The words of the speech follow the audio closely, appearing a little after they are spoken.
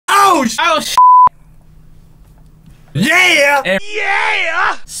Oh, sh Yeah!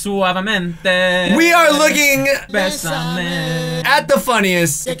 Yeah! Suavemente. We are looking Bésame. at the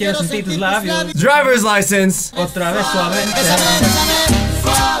funniest Quiero sentir tus labios. driver's license. Otra vez suavemente.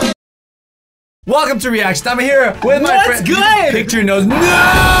 Welcome to Reaction. I'm here with my friend. good? Picture your nose. No!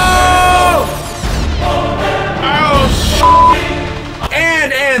 Oh,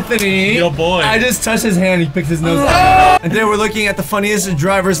 and Anthony. Yo, boy. I just touched his hand. He picked his nose. And today we're looking at the funniest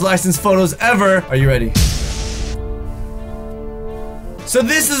driver's license photos ever. Are you ready? So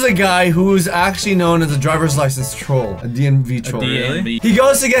this is a guy who's actually known as a driver's license troll, a DMV troll. DMV. He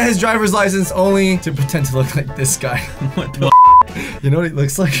goes to get his driver's license only to pretend to look like this guy. What the You know what he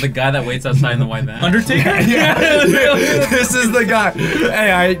looks like? The guy that waits outside in the white van. Undertaker? Yeah. This is the guy.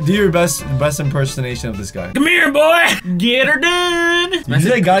 Hey, I do your best impersonation of this guy. Come here, boy! Get her done! You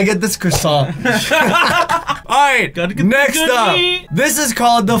say, gotta get this croissant. Alright, next up. This is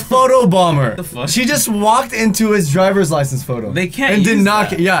called the photo bomber. The fuck? She just walked into his driver's license photo. They can't and did use not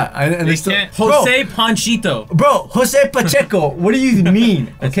that. Yeah, and They still, can't. Jose Panchito. Bro, Jose Pacheco, what do you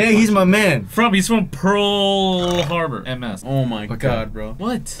mean? Okay, he's my man. He's from Pearl Harbor, MS. Oh my god, bro.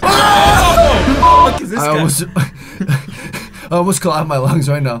 What? Oh! What is this I guy? almost collapsed my lungs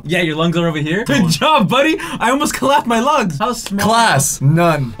right now. Yeah, your lungs are over here? Good job, buddy! I almost collapsed my lungs! How small? Class,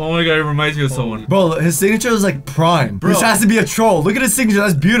 none. Oh my god, it reminds me of someone. Bro, his signature is like prime. Bro. This has to be a troll. Look at his signature,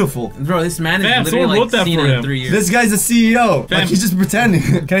 that's beautiful. Bro, this man is Fam, literally someone like wrote that seen for it in him. 3 years. This guy's the CEO. Fam. Like, he's just pretending.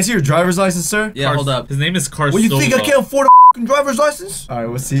 Can I see your driver's license, sir? Yeah, hold up. His name is Carsola. Well, you think I can't afford a driver's license? Alright,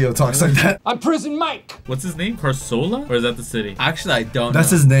 what CEO talks like that? I'm Prison Mike. What's his name? Carsola? Or is that the city? Actually, I don't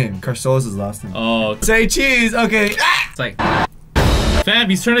That's know. his name. Carsola's his last name. Oh. Say cheese, okay. It's like, Fam,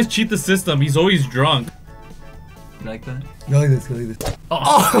 he's trying to cheat the system. He's always drunk. you like that? Go like this, go like this.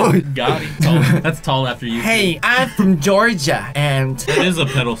 Oh, got him. Tall. That's tall after you. Hey, I'm from Georgia, and... That is a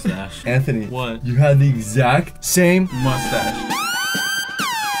pedal stash. Anthony. What? You had the exact same... Mustache.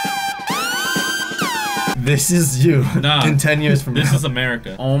 This is you. Nah. In 10 years from This now. is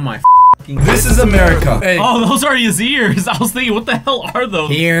America. Oh my This is America. Hey. Oh, those are his ears. I was thinking, what the hell are those?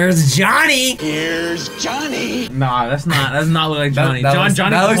 Here's Johnny. Nah, that's not look like Johnny. Johnny's that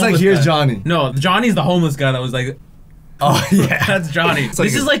the looks like homeless here's guy. Johnny. No, Johnny's the homeless guy that was like, Oh yeah. that's Johnny. It's like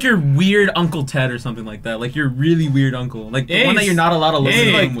This is like your weird Uncle Ted or something like that. Like your really weird uncle. Like the one that you're not allowed to live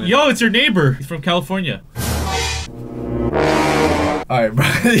in Hey, with. yo, it's your neighbor. He's from California. Alright, bro.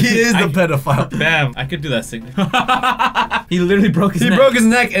 He is the pedophile. Bam, I could do that signature. He literally broke his He neck. broke his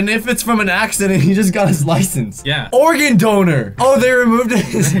neck, and if it's from an accident, he just got his license. Yeah. Organ donor. Oh, they removed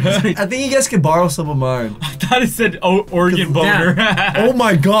it. I think you guys could borrow some of mine. I thought it said organ boner. Oh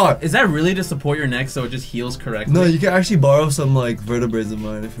my god. Is that really to support your neck so it just heals correctly? No, you can actually borrow some like vertebrae of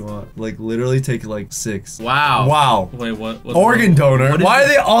mine if you want. Like literally take like 6. Wow. Wow. Wait, what? What's Organ donor. What is Why are it?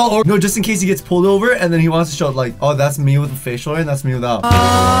 they all no, just in case he gets pulled over and then he wants to show like, oh, that's me with a facial hair and that's me without.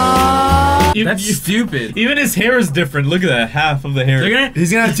 That's stupid. Even his hair is different. Look at that, half of the hair.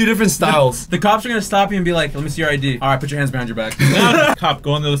 He's gonna have 2 different styles. The cops are gonna stop you and be like, let me see your ID. Alright, put your hands behind your back. Cop,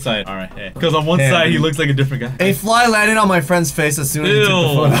 go on the other side. All right, hey. Because on one Damn, side he dude. looks like a different guy. A fly landed on my friend's face as soon as he took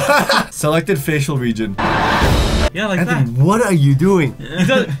the photo. Selected facial region. Yeah, like Anthony, that. what are you doing?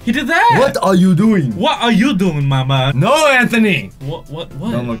 He did that. What are you doing? What are you doing, mama? No, Anthony! What?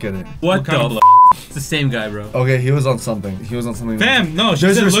 Don't look at it. What kind of the It's the same guy, bro. Okay, he was on something. He was on something. Fam, no, she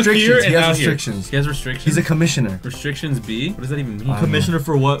There's said look restrictions. here He and has out here. restrictions. He has restrictions. He's a commissioner. Restrictions B? What does that even mean? Commissioner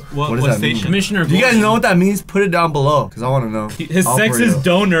for what What does that mean? station? Commissioner. Do you guys know what that means? Put it down below, because I want to know. His I'll sex for is you.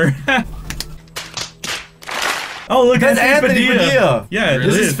 donor. Oh, look, That's Anthony Padilla. Yeah,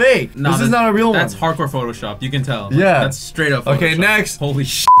 This is fake. No, this is not a real That's one. hardcore Photoshop. You can tell. Yeah. That's straight up Photoshop. Okay, next. Holy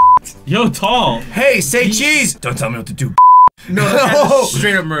sh**. Yo, tall. Hey, say cheese! Don't tell me what to do. No, that's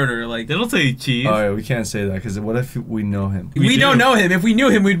straight up murder. Like, They don't say cheese. Oh, yeah, we can't say that, because what if we know him? we don't know him. If we knew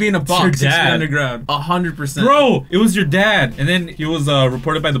him, we'd be in a box. your 6 feet dad. underground. 100%. Bro, it was your dad. And then he was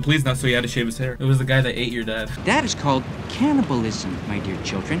reported by the police now, so he had to shave his hair. It was the guy that ate your dad. That is called cannibalism, my dear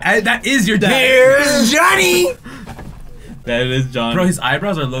children. That is your dad. Here's Johnny! That is John. Bro, his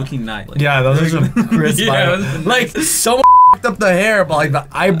eyebrows are low-key nice. Like, Yeah, those are some crisp Yeah, eyebrows. Like, someone f***ed up the hair, but like the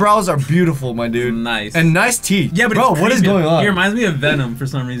eyebrows are beautiful, my dude. nice. And nice teeth. Yeah, but bro, it's what is creepy. going on? He reminds me of Venom for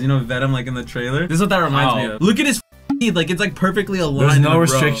some reason. You know Venom, like in the trailer. This is what that reminds me of. Look at his teeth. Like it's like perfectly aligned. There's in no a row.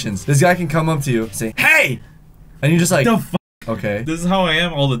 restrictions. This guy can come up to you and say, "Hey," and you're just like, The f "Okay." This is how I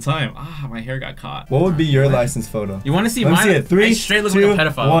am all the time. Ah, my hair got caught. What would be your license photo? You want to see Let me mine? see it. 3, I straight look 2, like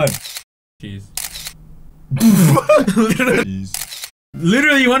a pedophile. 1. Jeez. Jeez.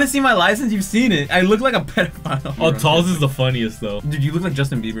 Literally, you want to see my license? You've seen it. I look like a pedophile. Oh, Talls is the funniest though. Dude, you look like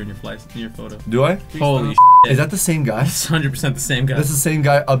Justin Bieber in your photo. Do I? Holy Is that the same guy? It's 100% the same guy. That's the same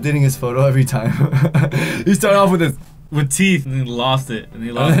guy updating his photo every time. He started off with his. With teeth, and he lost it, and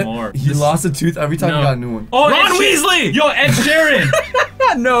he lost more. He lost a tooth every time he got a new one. Oh, Ron Weasley! Yo, Ed Sheeran!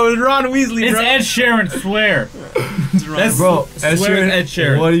 No, it's Ron Weasley, It's bro. Ed Sheeran, swear. That's Bro, Ed swear Sheeran, Ed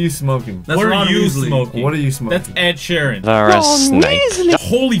Sheeran. what are you smoking? That's What Ron are you Weasley. smoking? What are you smoking? That's Ed Sheeran.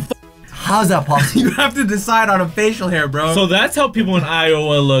 Holy f. How's that possible? You have to decide on a facial hair, bro. So that's how people in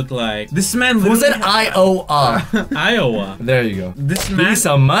Iowa look like. This man Who literally said Iowa? Iowa. There you go. This Give man me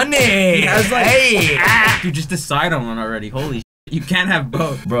some money. has like Hey. You just decide on one already. Holy shit. You can't have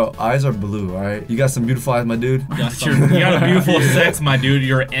both. Bro, eyes are blue, alright? You got some beautiful eyes, my dude. You got a beautiful sex, my dude.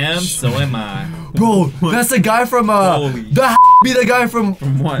 You're M, so am I. Bro, that's the guy from, Holy be the guy from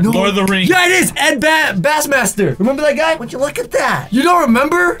what? No. Lord of the Rings. Yeah, it is! Ed Bassmaster! Remember that guy? Would you look at that? You don't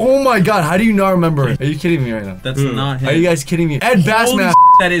remember? Oh my god, how do you not remember? Are you kidding me right now? That's Who? not him. Are you guys kidding me? Ed Holy Bassmaster!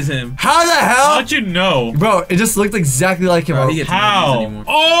 that is him. How the hell? How'd you know? Bro, it just looked exactly like him. Bro, he gets no How? views anymore.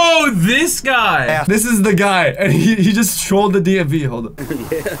 Oh, this guy. This is the guy, and he just trolled the DMV. Hold up.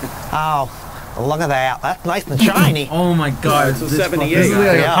 Oh, look at that. That's nice and shiny. Oh my god. It's a this 78. This is like,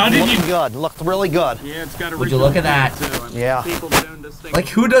 Yeah, How did looking you- good. Looked really good. Yeah, it's got a Would you look at that? Yeah. Like,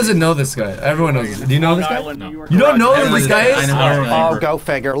 who doesn't know this guy? Everyone knows. Do you know this guy? Island, New York. You don't know who Everyone this guy does. I is? know I this don't guy. Oh, go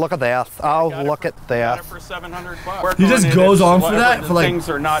figure. Look at this. Oh, look at Got this. it for $700. He just goes on for that for like Things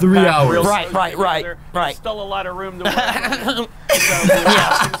are not 3 packed hours. real Right, close right, right, together. right. There's still a lot of room to work.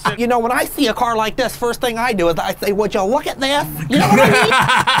 So, You know, when I see a car like this, first thing I do is I say, would you look at this? You know what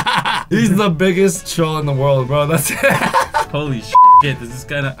I mean? He's the biggest troll in the world, bro. That's Holy shit. This is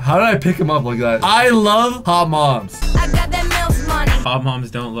kind of. How did I pick him up like that? I love hot moms. I got that MILF money. Hot moms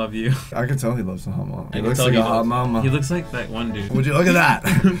don't love you. I can tell he loves a hot mom. He I can looks tell like he a hot loves- mama. He looks like that one dude. Would you look at that?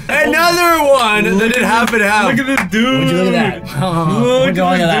 Another one that didn't happen to have. Look at this dude. Would you look at that? Look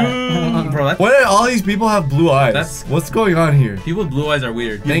at this dude. Bro, that's, Why do all these people have blue eyes? That's- What's going on here? people with blue eyes are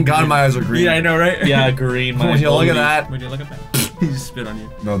weird. Thank God my eyes are green. Yeah, I know, right? Yeah, green. Would you look at that? Would you look at that? He just spit on you.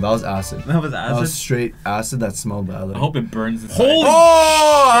 No, that was acid. That was That acid. was straight acid that smelled bad. I hope it burns inside. Holy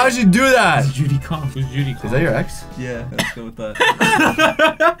Oh, how'd you do that? Judy Cough. Who's Judy? Is that your ex? Yeah, let's go with that.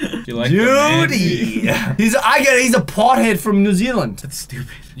 You like the man? Judy. I get it. He's a pothead from New Zealand. That's stupid.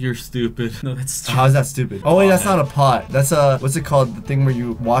 You're stupid. No, that's stupid. How's that stupid? Oh wait, that's not a pot. That's a what's it called? The thing where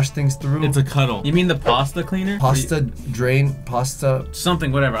you wash things through. It's a cuddle. You mean the pasta cleaner? pasta drain. Pasta.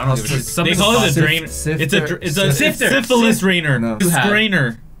 Something, whatever. I don't give a shit. They Something call it a Sif- drain. sifter. It's a Sifter. syphilis drainer. No.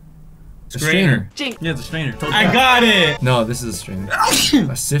 Strainer. A strainer. Yeah, it's a strainer. Told I you. got it. No, this is a strainer.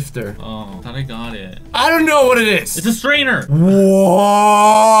 A sifter. Oh, thought I got it. I don't know what it is. It's a strainer.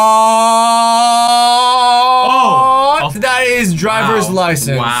 What? That is driver's Wow.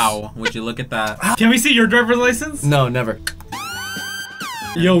 license. Wow. Would you look at that? Can we see your driver's license? No, never.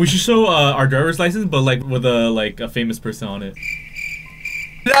 Yo, we should show our driver's license, but like with a famous person on it.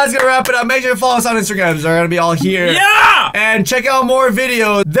 That's gonna wrap it up. Make sure to follow us on Instagram. They're gonna be all here. Yeah! And check out more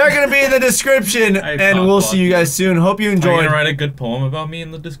videos. They're gonna be in the description. And we'll see you guys soon. Hope you Are you enjoyed. gonna write a good poem about me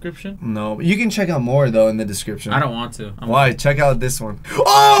in the description? No, but you can check out more though in the description. I don't want to. Why? Check out this one.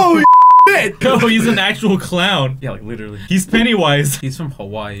 Oh shit! Yo, he's an actual clown. Yeah, like literally. He's Pennywise. He's from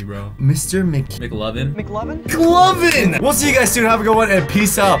Hawaii, bro. Mr. McLovin. McLovin! We'll see you guys soon. Have a good one and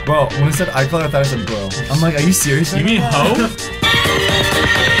peace out. Bro, when I said iCloud, I thought I said bro. I'm like, are you serious? You mean hoe?